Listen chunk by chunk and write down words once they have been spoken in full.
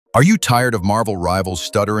Are you tired of Marvel Rivals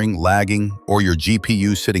stuttering, lagging, or your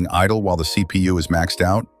GPU sitting idle while the CPU is maxed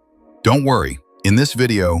out? Don't worry. In this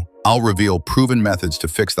video, I'll reveal proven methods to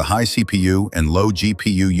fix the high CPU and low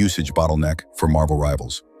GPU usage bottleneck for Marvel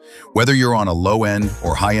Rivals. Whether you're on a low-end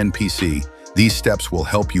or high-end PC, these steps will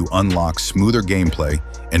help you unlock smoother gameplay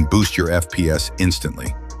and boost your FPS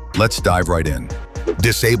instantly. Let's dive right in.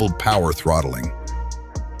 Disabled power throttling.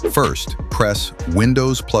 First, press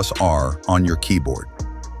Windows+R on your keyboard.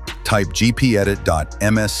 Type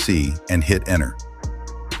gpedit.msc and hit enter.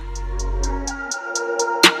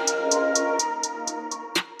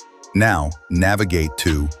 Now, navigate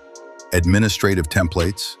to Administrative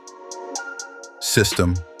Templates,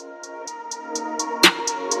 System,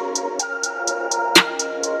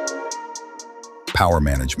 Power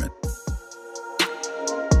Management.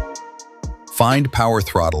 Find power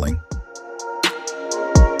throttling,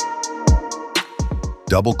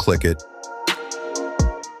 double-click it,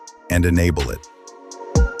 and enable it.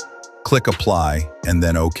 Click Apply and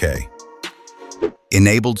then OK.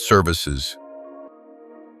 Enabled services.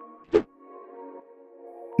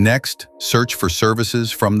 Next, search for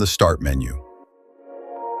services from the Start menu.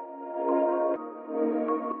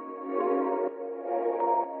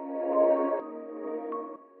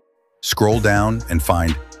 Scroll down and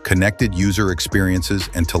find Connected User Experiences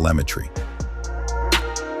and Telemetry.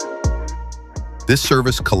 This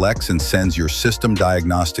service collects and sends your system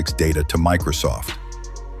diagnostics data to Microsoft.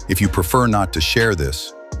 If you prefer not to share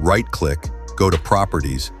this, right-click, go to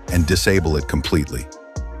Properties, and disable it completely.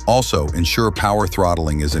 Also, ensure power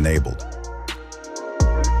throttling is enabled.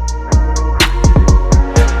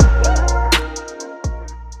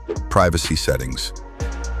 Privacy settings.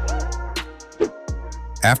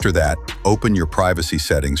 After that, open your privacy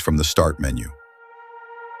settings from the Start menu.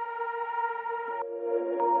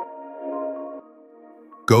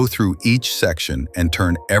 Go through each section and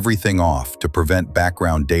turn everything off to prevent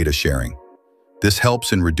background data sharing. This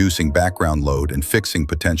helps in reducing background load and fixing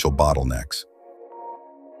potential bottlenecks.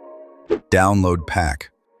 Download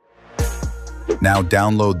pack. Now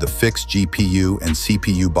download the Fix GPU and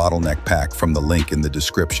CPU Bottleneck pack from the link in the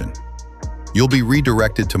description. You'll be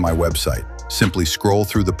redirected to my website. Simply scroll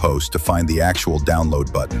through the post to find the actual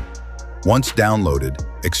download button. Once downloaded,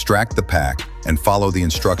 extract the pack and follow the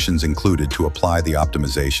instructions included to apply the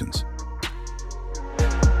optimizations.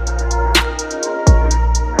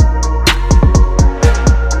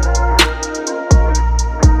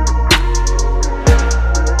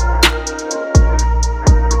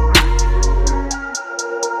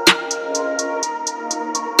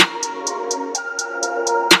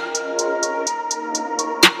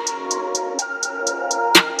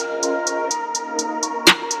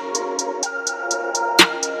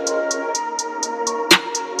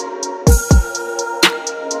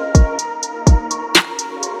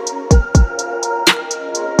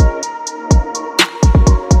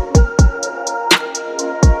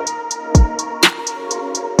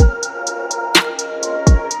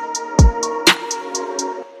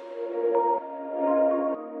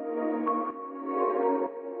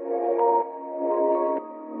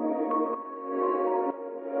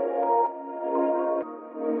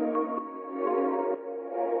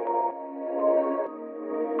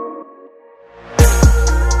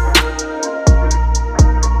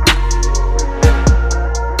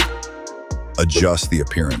 Adjust the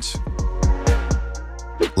appearance.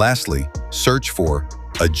 Lastly, search for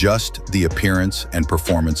Adjust the appearance and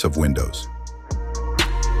performance of Windows.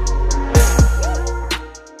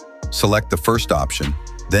 Select the first option,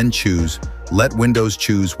 then choose Let Windows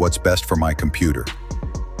choose what's best for my computer.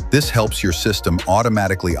 This helps your system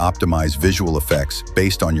automatically optimize visual effects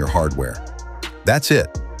based on your hardware. That's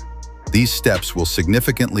it. These steps will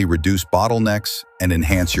significantly reduce bottlenecks and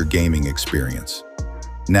enhance your gaming experience.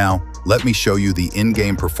 Now, let me show you the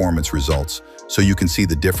in-game performance results so you can see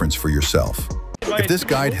the difference for yourself. If this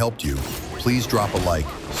guide helped you, please drop a like,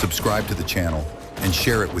 subscribe to the channel, and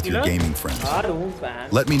share it with your gaming friends.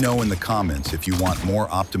 Let me know in the comments if you want more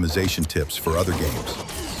optimization tips for other games.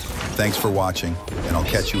 Thanks for watching, and I'll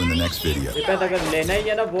catch you in the next video.